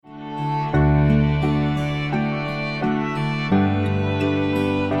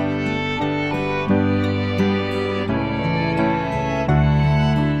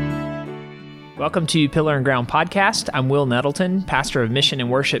Welcome to Pillar and Ground Podcast. I'm Will Nettleton, pastor of mission and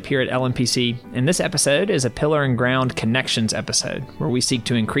worship here at LMPC, and this episode is a Pillar and Ground Connections episode, where we seek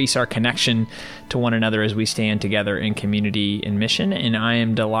to increase our connection to one another as we stand together in community and mission. And I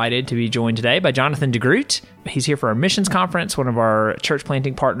am delighted to be joined today by Jonathan de Groot. He's here for our missions conference, one of our church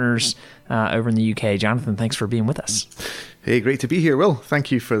planting partners over in the UK. Jonathan, thanks for being with us. Hey, great to be here, Will.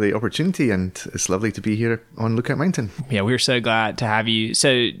 Thank you for the opportunity, and it's lovely to be here on Lookout Mountain. Yeah, we're so glad to have you.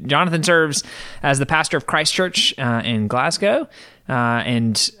 So Jonathan serves as the pastor of Christ Church in Glasgow,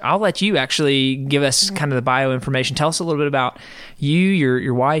 and I'll let you actually give us kind of the bio information. Tell us a little bit about you,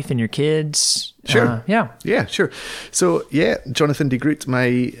 your wife, and your kids. Sure. Yeah, sure. So, Jonathan de Groot.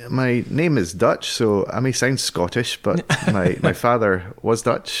 My name is Dutch, so I may sound Scottish, but my father was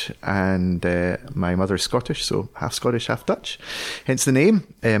Dutch, and my mother's Scottish, so half Scottish, half Dutch. Hence the name,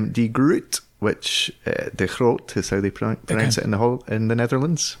 de Groot, which de Groot is how they pronounce it in the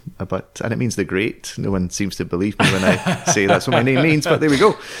Netherlands. And it means the great. No one seems to believe me when I say that's what my name means, but there we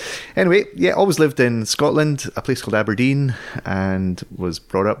go. Anyway, always lived in Scotland, a place called Aberdeen, and was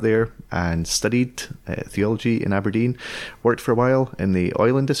brought up there and studied theology in Aberdeen. Worked for a while in the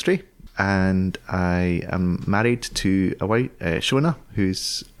oil industry. And I am married to a wife, Shona,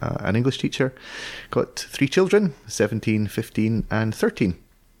 who's an English teacher. Got 3 children, 17, 15 and 13.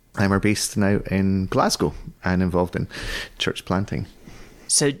 I'm based now in Glasgow and involved in church planting.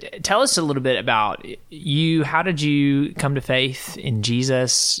 So tell us a little bit about you. How did you come to faith in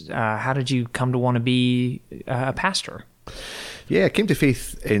Jesus? How did you come to want to be a pastor? Yeah, I came to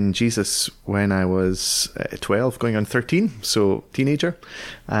faith in Jesus when I was 12, going on 13, so teenager.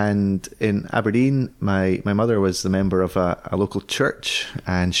 And in Aberdeen, my mother was the member of a local church,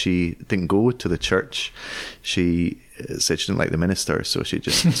 and she didn't go to the church. She said she didn't like the minister, so she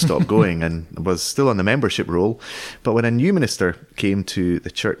just stopped going and was still on the membership roll. But when a new minister came to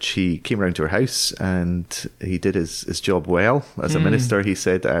the church, he came around to her house and he did his job well as a minister. He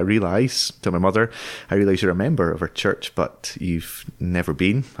said, I realise, to my mother, I realise you're a member of our church, but you've never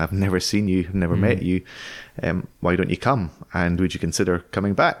been. I've never seen you, never met you. Why don't you come? And would you consider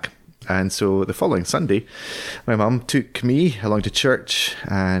coming back? And so the following Sunday, my mum took me along to church,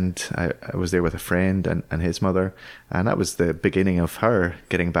 and I was there with a friend and his mother. And that was the beginning of her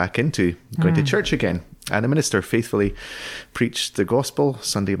getting back into going to church again. And the minister faithfully preached the gospel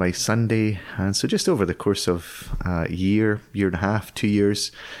Sunday by Sunday. And so just over the course of a year and a half, 2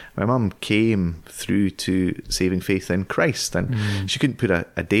 years, my mum came through to saving faith in Christ. And she couldn't put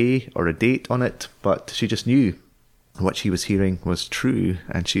a day or a date on it, but she just knew what she was hearing was true,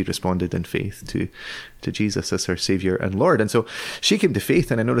 and she responded in faith to Jesus as her Saviour and Lord. And so she came to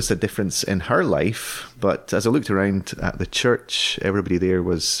faith, and I noticed a difference in her life. But as I looked around at the church, everybody there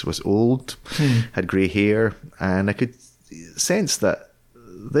was old, had grey hair, and I could sense that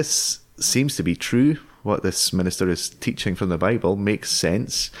this seems to be true. What this minister is teaching from the Bible makes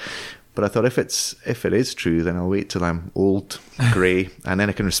sense. But I thought, if it is true, then I'll wait till I'm old, grey, and then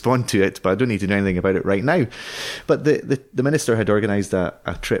I can respond to it. But I don't need to do anything about it right now. But the minister had organised a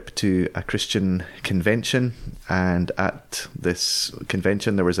trip to a Christian convention. And at this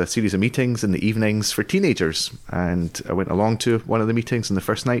convention, there was a series of meetings in the evenings for teenagers. And I went along to one of the meetings on the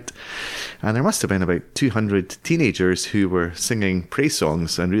first night. And there must have been about 200 teenagers who were singing praise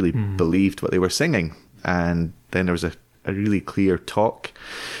songs and really believed what they were singing. And then there was a really clear talk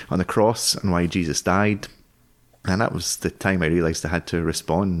on the cross and why Jesus died. And that was the time I realised I had to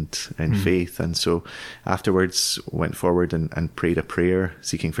respond in faith. And so afterwards went forward and prayed a prayer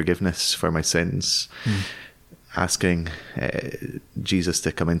seeking forgiveness for my sins, asking Jesus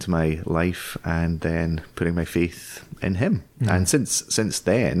to come into my life, and then putting my faith in him. And since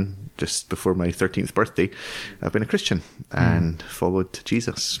then, just before my 13th birthday, I've been a Christian and followed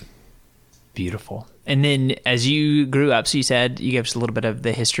Jesus. Beautiful. And then as you grew up, so you said you gave us a little bit of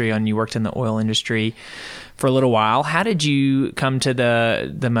the history on you worked in the oil industry for a little while. How did you come to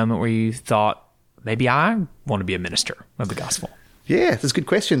the moment where you thought, maybe I want to be a minister of the gospel? Yeah, that's a good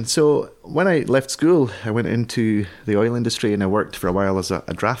question. So when I left school, I went into the oil industry and I worked for a while as a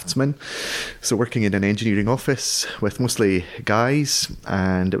draftsman. So working in an engineering office with mostly guys.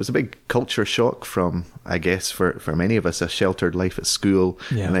 And it was a big culture shock from, I guess, for many of us, a sheltered life at school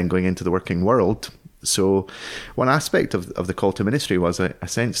and then going into the working world. So one aspect of the call to ministry was I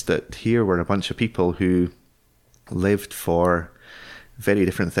sensed that here were a bunch of people who lived for very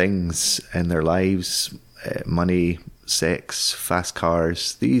different things in their lives, money, sex, fast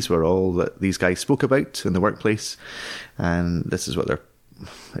cars. These were all that these guys spoke about in the workplace, and this is what their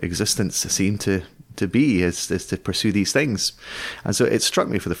existence seemed to be, is to pursue these things. And so it struck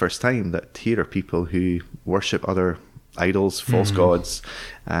me for the first time that here are people who worship other idols, false gods,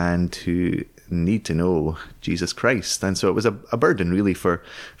 and who need to know Jesus Christ. And so it was a burden really for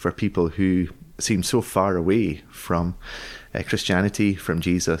people who seemed so far away from Christianity, from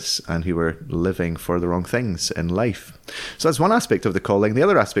Jesus, and who were living for the wrong things in life. So that's one aspect of the calling. The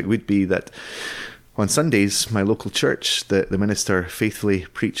other aspect would be that on Sundays, my local church, the minister faithfully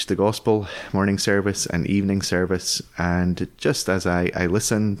preached the gospel, morning service and evening service. And just as I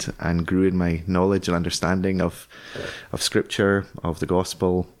listened and grew in my knowledge and understanding of Scripture, of the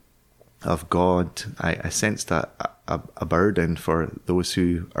gospel, of God, I sensed a burden for those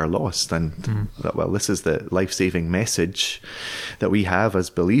who are lost. And that, well, this is the life-saving message that we have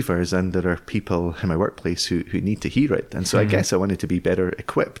as believers, and there are people in my workplace who need to hear it. And so I guess I wanted to be better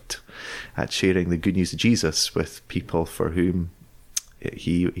equipped at sharing the good news of Jesus with people for whom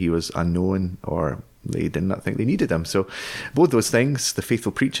he was unknown, or they did not think they needed him. So both those things, the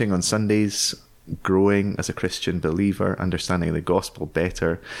faithful preaching on Sundays, growing as a Christian believer, understanding the gospel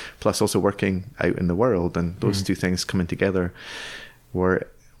better, plus also working out in the world, and those two things coming together were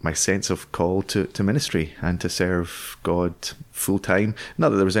my sense of call to ministry and to serve God full time. Not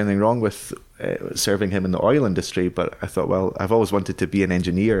that there was anything wrong with serving him in the oil industry, but I thought, well, I've always wanted to be an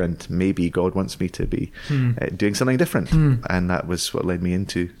engineer, and maybe God wants me to be doing something different. And that was what led me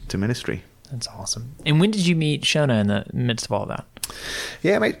into ministry. That's awesome. And when did you meet Shona in the midst of all of that?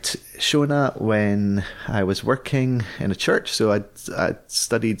 Yeah, I met Shona when I was working in a church. So I'd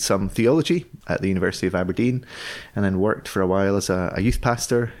studied some theology at the University of Aberdeen, and then worked for a while as a youth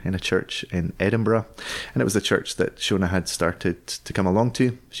pastor in a church in Edinburgh. And it was the church that Shona had started to come along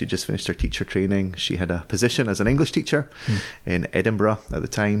to. She just finished her teacher training. She had a position as an English teacher in Edinburgh at the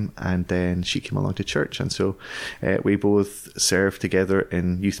time, and then she came along to church. And so we both served together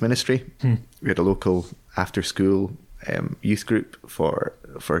in youth ministry. We had a local after-school youth group for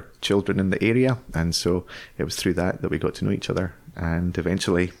children in the area, and so it was through that we got to know each other, and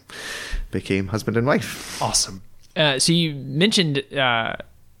eventually became husband and wife. Awesome. So you mentioned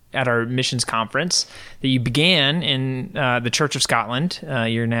at our missions conference that you began in the Church of Scotland.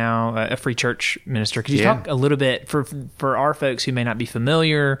 You're now a free church minister. Could you talk a little bit for our folks who may not be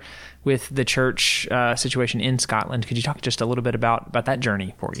familiar with the church situation in Scotland? Could you talk just a little bit about that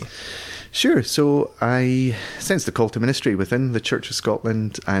journey for you? Sure. So I sensed the call to ministry within the Church of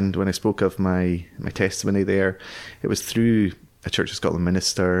Scotland, and when I spoke of my testimony there, it was through a Church of Scotland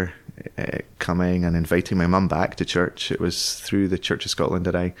minister coming and inviting my mum back to church. It was through the Church of Scotland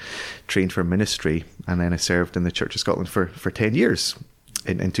that I trained for ministry, and then I served in the Church of Scotland for 10 years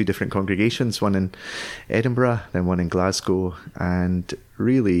in two different congregations, one in Edinburgh, then one in Glasgow, and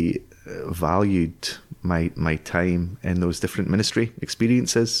really valued my time in those different ministry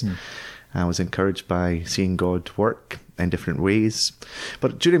experiences. I was encouraged by seeing God work in different ways.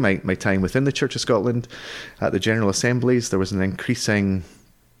 But during my time within the Church of Scotland, at the General Assemblies, there was an increasing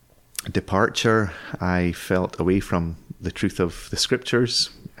departure, I felt, away from the truth of the Scriptures,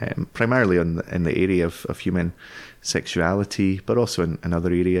 primarily in the area of human sexuality, but also in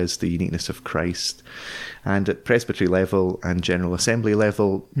other areas, the uniqueness of Christ. And at presbytery level and General Assembly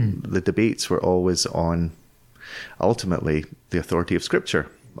level, the debates were always on, ultimately, the authority of Scripture.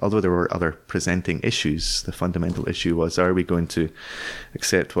 Although there were other presenting issues, the fundamental issue was, are we going to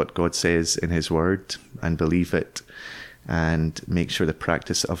accept what God says in his word and believe it and make sure the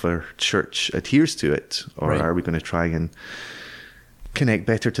practice of our church adheres to it? Or are we going to try and connect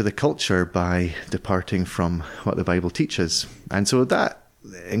better to the culture by departing from what the Bible teaches? And so that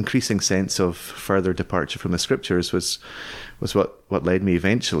increasing sense of further departure from the Scriptures was what led me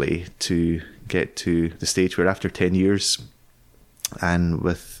eventually to get to the stage where, after 10 years, and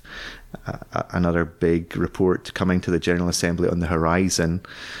with another big report coming to the General Assembly on the horizon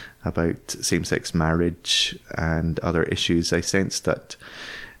about same-sex marriage and other issues, I sensed that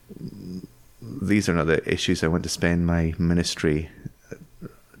these are not the issues I want to spend my ministry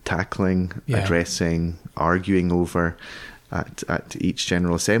tackling, addressing, arguing over at each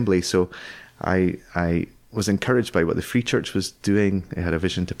General Assembly. So I was encouraged by what the Free Church was doing. It had a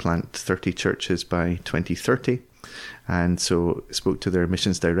vision to plant 30 churches by 2030. And so I spoke to their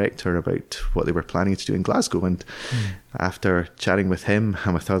missions director about what they were planning to do in Glasgow. And after chatting with him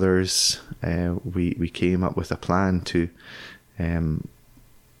and with others, we came up with a plan to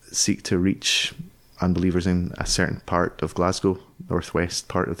seek to reach unbelievers in a certain part of Glasgow, northwest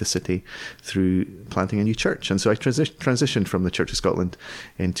part of the city, through planting a new church. And so I transitioned from the Church of Scotland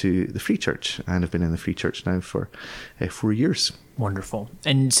into the Free Church, and have been in the Free Church now for 4 years. Wonderful.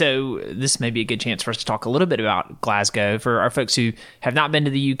 And so this may be a good chance for us to talk a little bit about Glasgow. For our folks who have not been to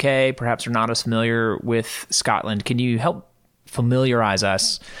the UK, perhaps are not as familiar with Scotland, can you help familiarize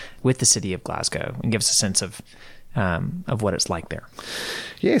us with the city of Glasgow and give us a sense of of what it's like there.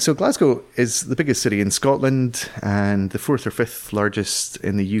 Yeah, so Glasgow is the biggest city in Scotland and the fourth or fifth largest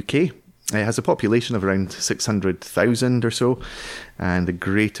in the UK. It has a population of around 600,000 or so, and the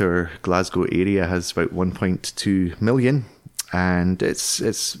greater Glasgow area has about 1.2 million. And it's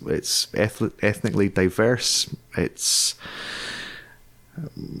ethnically diverse. It's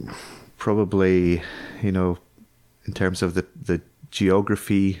probably, in terms of the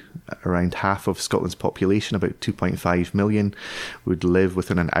geography, around half of Scotland's population, about 2.5 million, would live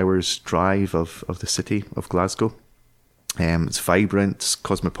within an hour's drive of the city of Glasgow. It's vibrant,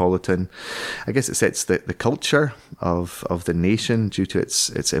 cosmopolitan. I guess it sets the culture of the nation due to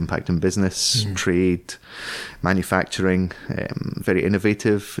its impact in business, trade, manufacturing. Very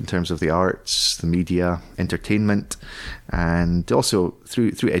innovative in terms of the arts, the media, entertainment, and also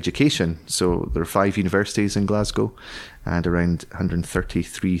through education. So there are 5 universities in Glasgow and around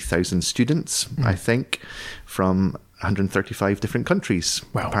 133,000 students, I think, from 135 different countries,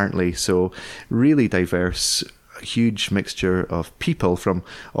 apparently. So really diverse. Huge mixture of people from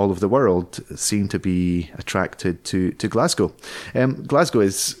all over the world seem to be attracted to Glasgow. Glasgow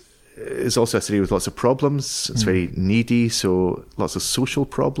is also a city with lots of problems. It's very needy, so lots of social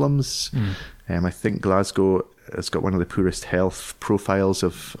problems. I think Glasgow has got one of the poorest health profiles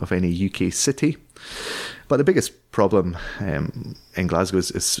of any UK city. But the biggest problem in Glasgow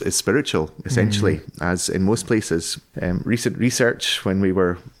is spiritual, essentially, as in most places. Recent research, when we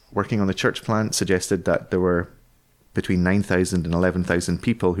were working on the church plant, suggested that there were between 9,000 and 11,000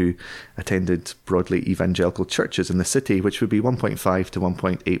 people who attended broadly evangelical churches in the city, which would be 1.5 to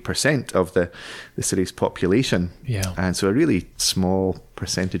 1.8% of the city's population. Yeah. And so a really small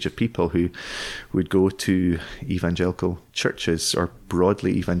percentage of people who would go to evangelical churches or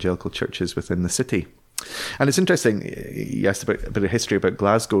broadly evangelical churches within the city. And it's interesting, you asked about a bit of history about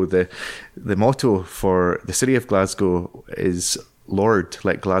Glasgow. The motto for the city of Glasgow is, "Lord,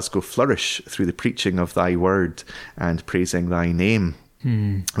 let Glasgow flourish through the preaching of thy word and praising thy name,"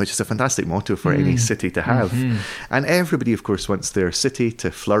 which is a fantastic motto for any city to have. And everybody, of course, wants their city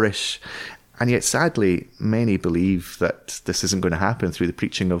to flourish. And yet, sadly, many believe that this isn't going to happen through the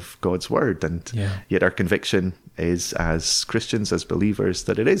preaching of God's word. And yet our conviction is, as Christians, as believers,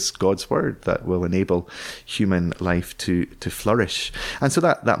 that it is God's word that will enable human life to flourish. And so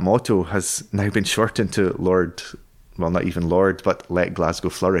that motto has now been shortened to Lord, well, not even Lord, but let Glasgow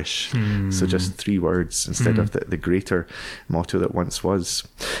flourish. So just 3 words instead of the greater motto that once was.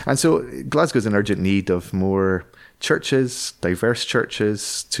 And so Glasgow's in urgent need of more churches, diverse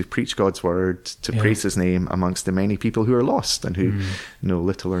churches, to preach God's word, to praise his name amongst the many people who are lost and who know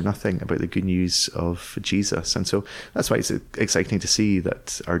little or nothing about the good news of Jesus. And so that's why it's exciting to see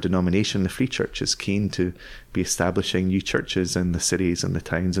that our denomination, the Free Church, is keen to be establishing new churches in the cities and the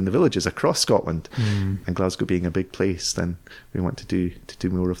towns and the villages across Scotland. And Glasgow being a big place, then we want to do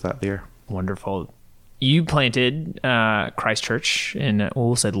more of that there. Wonderful. You planted Christ Church, and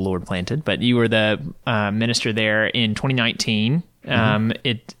we'll say the Lord planted, but you were the minister there in 2019.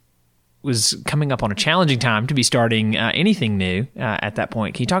 It was coming up on a challenging time to be starting anything new at that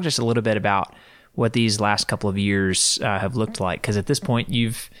point. Can you talk just a little bit about what these last couple of years have looked like? Because at this point,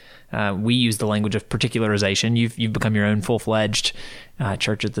 we use the language of particularization. You've become your own full-fledged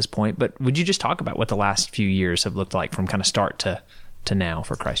church at this point. But would you just talk about what the last few years have looked like from kind of start to now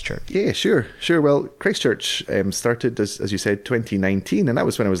for Christ Church? Yeah, sure. Well, Christ Church started, as you said, 2019, and that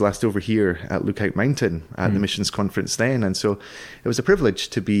was when I was last over here at Lookout Mountain at the missions conference then. And so it was a privilege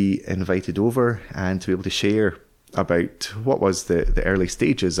to be invited over and to be able to share about what was the early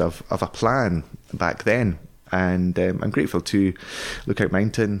stages of a plan back then. And I'm grateful to Lookout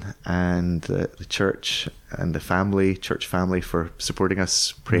Mountain and the church and the church family for supporting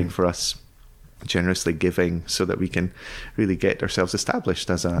us, praying for us, generously giving, so that we can really get ourselves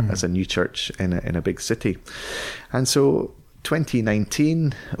established as a new church in a big city. And so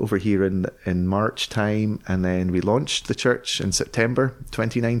 2019 over here in March time, and then we launched the church in September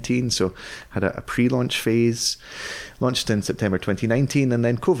 2019. So had a pre-launch phase, launched in September 2019, and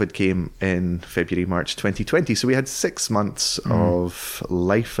then COVID came in February, March 2020. So we had 6 months of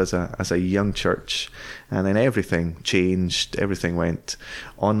life as a young church, and then everything changed. Everything went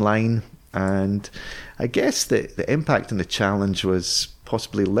online. And I guess the impact and the challenge was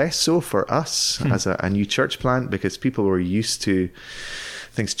possibly less so for us as a new church plant, because people were used to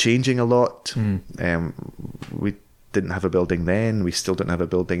things changing a lot. We didn't have a building then. We still don't have a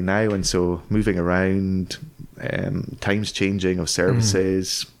building now. And so moving around, times changing of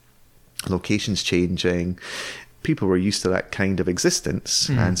services, locations changing, people were used to that kind of existence.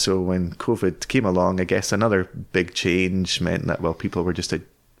 And so when COVID came along, I guess another big change meant that, well, people were just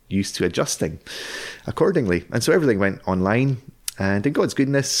used to adjusting accordingly. And so everything went online. And in God's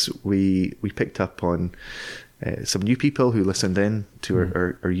goodness, we picked up on some new people who listened in to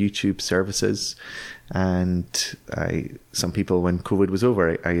our YouTube services. And some people, when COVID was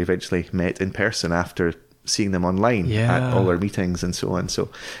over, I eventually met in person after seeing them online at all our meetings and so on. So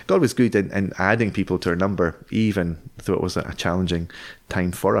God was good in adding people to our number, even though it was a challenging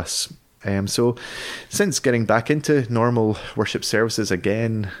time for us. So since getting back into normal worship services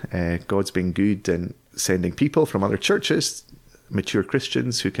again, God's been good in sending people from other churches, mature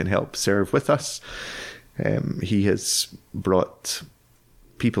Christians who can help serve with us. He has brought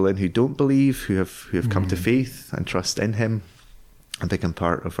people in who don't believe, who have come to faith and trust in him and become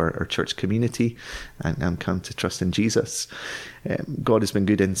part of our church community and come to trust in Jesus. God has been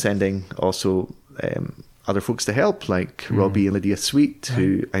good in sending also other folks to help, like Robbie and Lydia Sweet,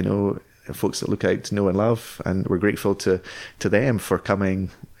 who I know folks that Look Out know and love, and we're grateful to them for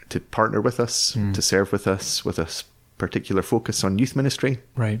coming to partner with us, to serve with us with a particular focus on youth ministry.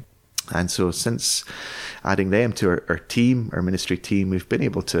 Right. And so since adding them to our team, our ministry team, we've been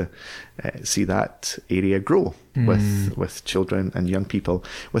able to see that area grow with children and young people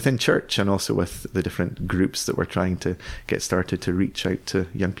within church, and also with the different groups that we're trying to get started to reach out to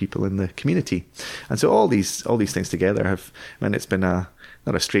young people in the community. And so all these things together have meant it's been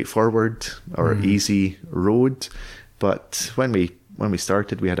not a straightforward or easy road, but when we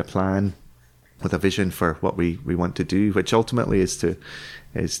started, we had a plan with a vision for what we want to do, which ultimately is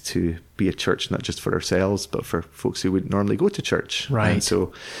to be a church not just for ourselves, but for folks who wouldn't normally go to church. Right. And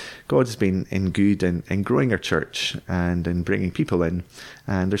so God has been good in growing our church and in bringing people in.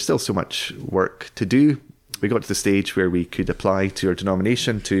 And there's still so much work to do. We got to the stage where we could apply to our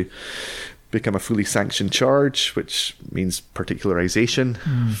denomination to become a fully sanctioned charge, which means particularization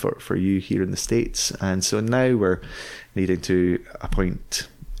for you here in the States. And so now we're needing to appoint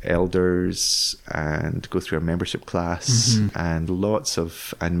elders and go through a membership class, and lots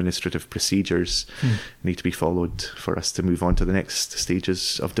of administrative procedures need to be followed for us to move on to the next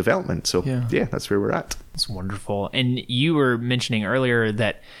stages of development. So yeah, that's where we're at. That's wonderful. And you were mentioning earlier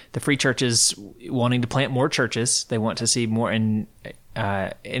that the Free Church is wanting to plant more churches. They want to see more,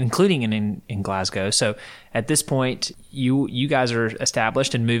 including in Glasgow. So at this point, you guys are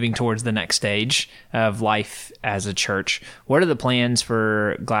established and moving towards the next stage of life as a church. What are the plans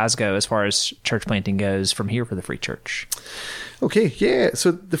for Glasgow as far as church planting goes from here for the Free Church? Okay, yeah.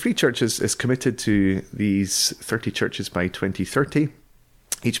 So the Free Church is committed to these 30 churches by 2030.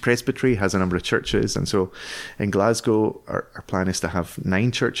 Each presbytery has a number of churches, and so in Glasgow, our plan is to have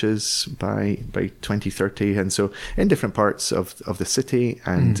 9 churches by 2030, and so in different parts of the city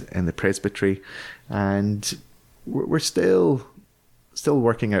and in the presbytery, and we're still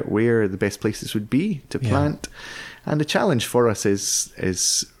working out where the best places would be to plant, and the challenge for us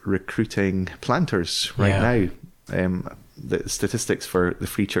is recruiting planters right now. The statistics for the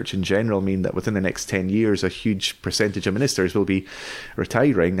Free Church in general mean that within the next 10 years, a huge percentage of ministers will be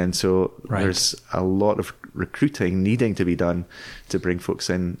retiring. And so there's a lot of recruiting needing to be done to bring folks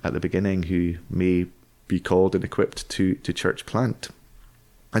in at the beginning who may be called and equipped to church plant.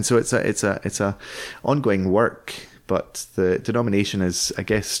 And so it's a ongoing work, but the denomination is, I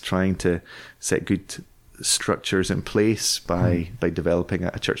guess, trying to set good structures in place by developing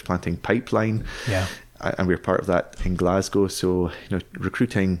a church planting pipeline. Yeah. And we're part of that in Glasgow. So,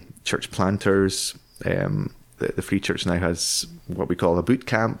 recruiting church planters. The Free Church now has what we call a boot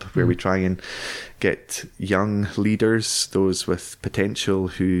camp, where we try and get young leaders, those with potential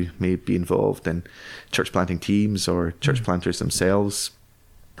who may be involved in church planting teams or church planters themselves.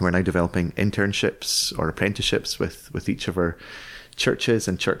 We're now developing internships or apprenticeships with each of our churches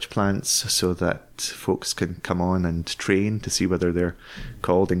and church plants, so that folks can come on and train to see whether they're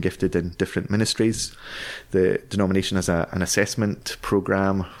called and gifted in different ministries. The denomination has an assessment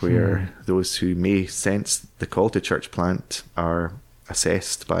program where those who may sense the call to church plant are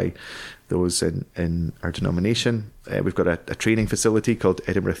assessed by those in our denomination. We've got a training facility called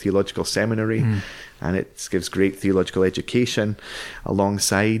Edinburgh Theological Seminary, and it gives great theological education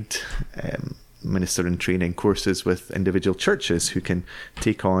alongside minister and training courses with individual churches who can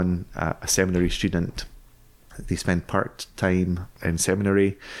take on a seminary student. They spend part-time in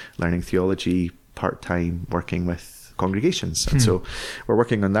seminary learning theology, part-time working with congregations. And so we're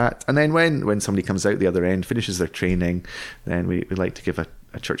working on that. And then when somebody comes out the other end, finishes their training, then we like to give a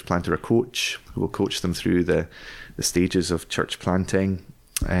church planter a coach who will coach them through the stages of church planting.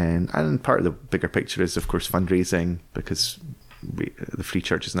 And part of the bigger picture is, of course, fundraising, because the Free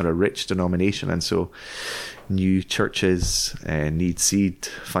Church is not a rich denomination, and so new churches need seed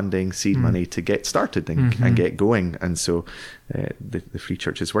funding, seed money to get started and get going. And so the Free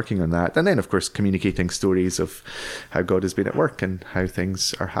Church is working on that. And then, of course, communicating stories of how God has been at work and how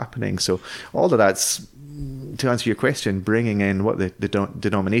things are happening. So all of that's, to answer your question, bringing in what the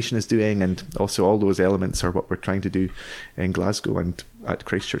denomination is doing, and also all those elements are what we're trying to do in Glasgow and at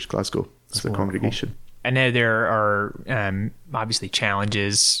Christchurch Glasgow as a congregation. I know there are obviously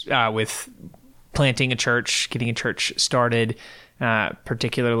challenges with planting a church, getting a church started,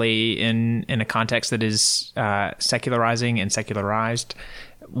 particularly in a context that is secularizing and secularized.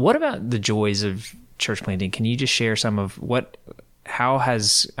 What about the joys of church planting? Can you just share some of how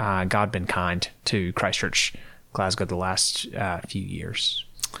has God been kind to Christchurch Glasgow the last few years?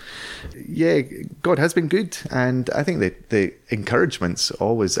 Yeah, God has been good, and I think that the encouragements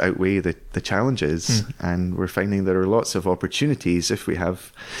always outweigh the challenges, and we're finding there are lots of opportunities if we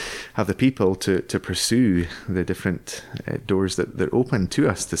have the people to pursue the different doors that open to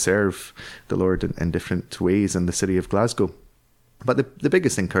us to serve the Lord in different ways in the city of Glasgow. But the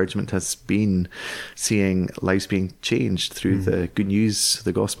biggest encouragement has been seeing lives being changed through the good news,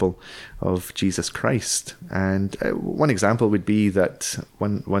 the gospel of Jesus Christ. And one example would be that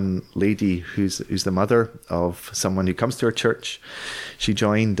one lady who's the mother of someone who comes to our church, she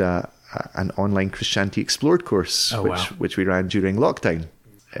joined an online Christianity Explored course, which we ran during lockdown.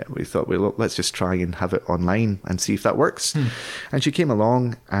 We thought, well, let's just try and have it online and see if that works. And she came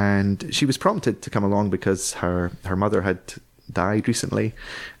along, and she was prompted to come along because her mother had died recently,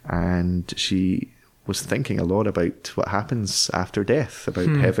 and she was thinking a lot about what happens after death, about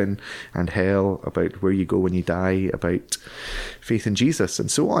heaven and hell, about where you go when you die, about faith in Jesus, and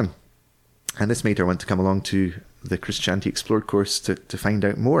so on. And this made her want to come along to the Christianity Explored course to find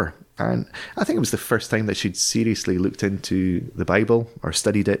out more. And I think it was the first time that she'd seriously looked into the Bible or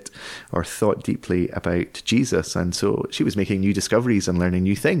studied it or thought deeply about Jesus. And so she was making new discoveries and learning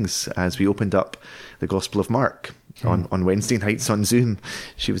new things as we opened up the Gospel of Mark. On Wednesday nights on Zoom,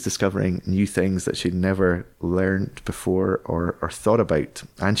 she was discovering new things that she'd never learned before or thought about.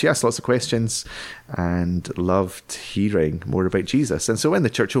 And she asked lots of questions and loved hearing more about Jesus. And so when the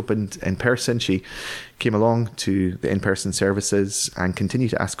church opened in person, she came along to the in-person services and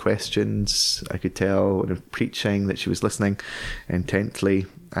continued to ask questions. I could tell when preaching that she was listening intently,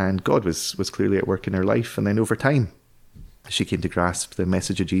 and God was clearly at work in her life. And then over time, she came to grasp the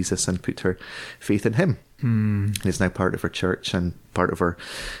message of Jesus and put her faith in him. And is now part of her church and part of her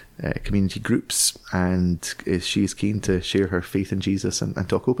community groups, and she is keen to share her faith in Jesus and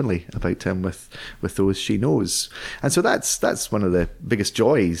talk openly about him with those she knows. And so that's one of the biggest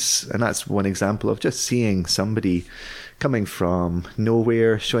joys, and that's one example of just seeing somebody coming from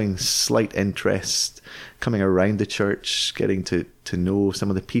nowhere, showing slight interest, coming around the church, getting to know some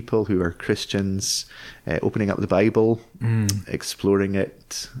of the people who are Christians, opening up the Bible, exploring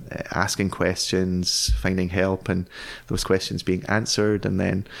it, asking questions, finding help, and those questions being answered, and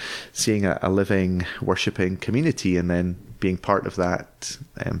then seeing a living, worshipping community, and then being part of that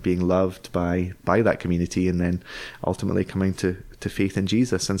and being loved by that community, and then ultimately coming to faith in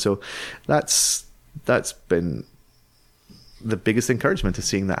Jesus. And so that's been the biggest encouragement, is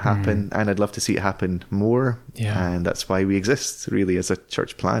seeing that happen, and I'd love to see it happen more. And that's why we exist, really, as a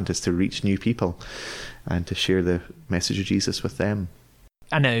church plant, is to reach new people and to share the message of Jesus with them.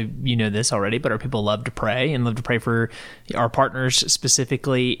 I know you know this already, but our people love to pray and love to pray for our partners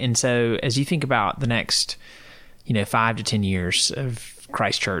specifically. And so as you think about the next 5 to 10 years of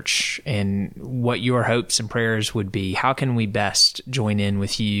Christchurch and what your hopes and prayers would be, how can we best join in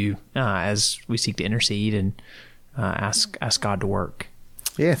with you as we seek to intercede and ask God to work?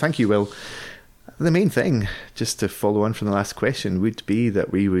 Yeah, thank you. Well, the main thing, just to follow on from the last question, would be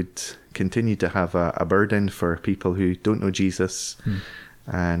that we would continue to have a burden for people who don't know Jesus,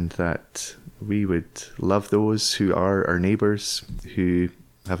 and that we would love those who are our neighbours, who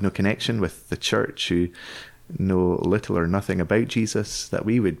have no connection with the church, who know little or nothing about Jesus, that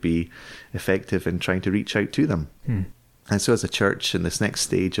we would be effective in trying to reach out to them. And so as a church in this next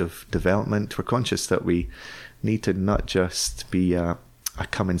stage of development, we're conscious that we need to not just be a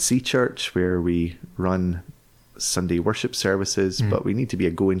come and see church where we run Sunday worship services, but we need to be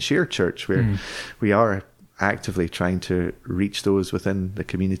a go and share church where we are actively trying to reach those within the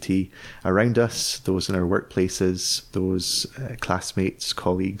community around us, those in our workplaces, those classmates,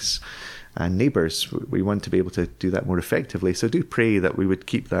 colleagues, and neighbours. We want to be able to do that more effectively. So do pray that we would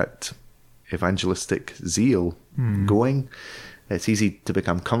keep that evangelistic zeal going. It's easy to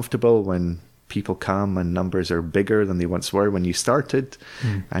become comfortable when people come and numbers are bigger than they once were when you started,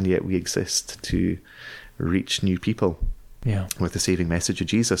 and yet we exist to reach new people. with the saving message of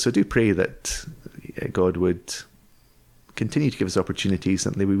Jesus. So do pray that God would continue to give us opportunities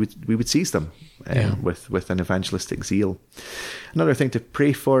and we would seize them with an evangelistic zeal. Another thing to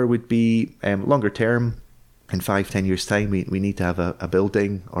pray for would be longer term. In 5-10 years' time, we need to have a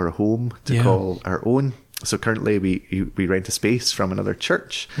building or a home to call our own. So currently we rent a space from another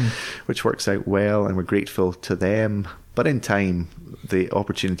church, which works out well, and we're grateful to them. But in time, the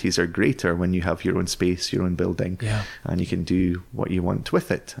opportunities are greater when you have your own space, your own building, and you can do what you want with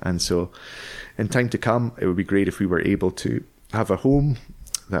it. And so in time to come, it would be great if we were able to have a home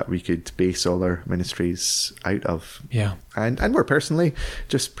that we could base all our ministries out of. And more personally,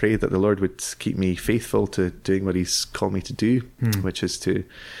 just pray that the Lord would keep me faithful to doing what he's called me to do, which is to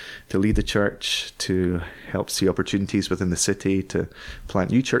lead the church, to help see opportunities within the city, to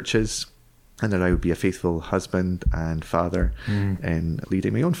plant new churches, and that I would be a faithful husband and father in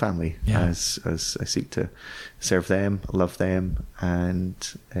leading my own family as I seek to serve them, love them, and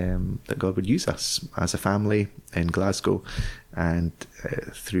that God would use us as a family in Glasgow, and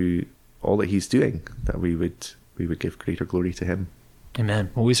through all that he's doing, that we would give greater glory to him.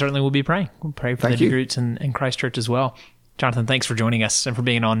 Amen. Well, we certainly will be praying. We'll pray for the de Groots and Christ Church as well. Jonathan, thanks for joining us and for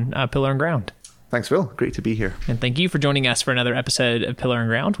being on Pillar and Ground. Thanks, Will. Great to be here. And thank you for joining us for another episode of Pillar and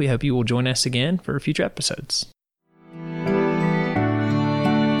Ground. We hope you will join us again for future episodes.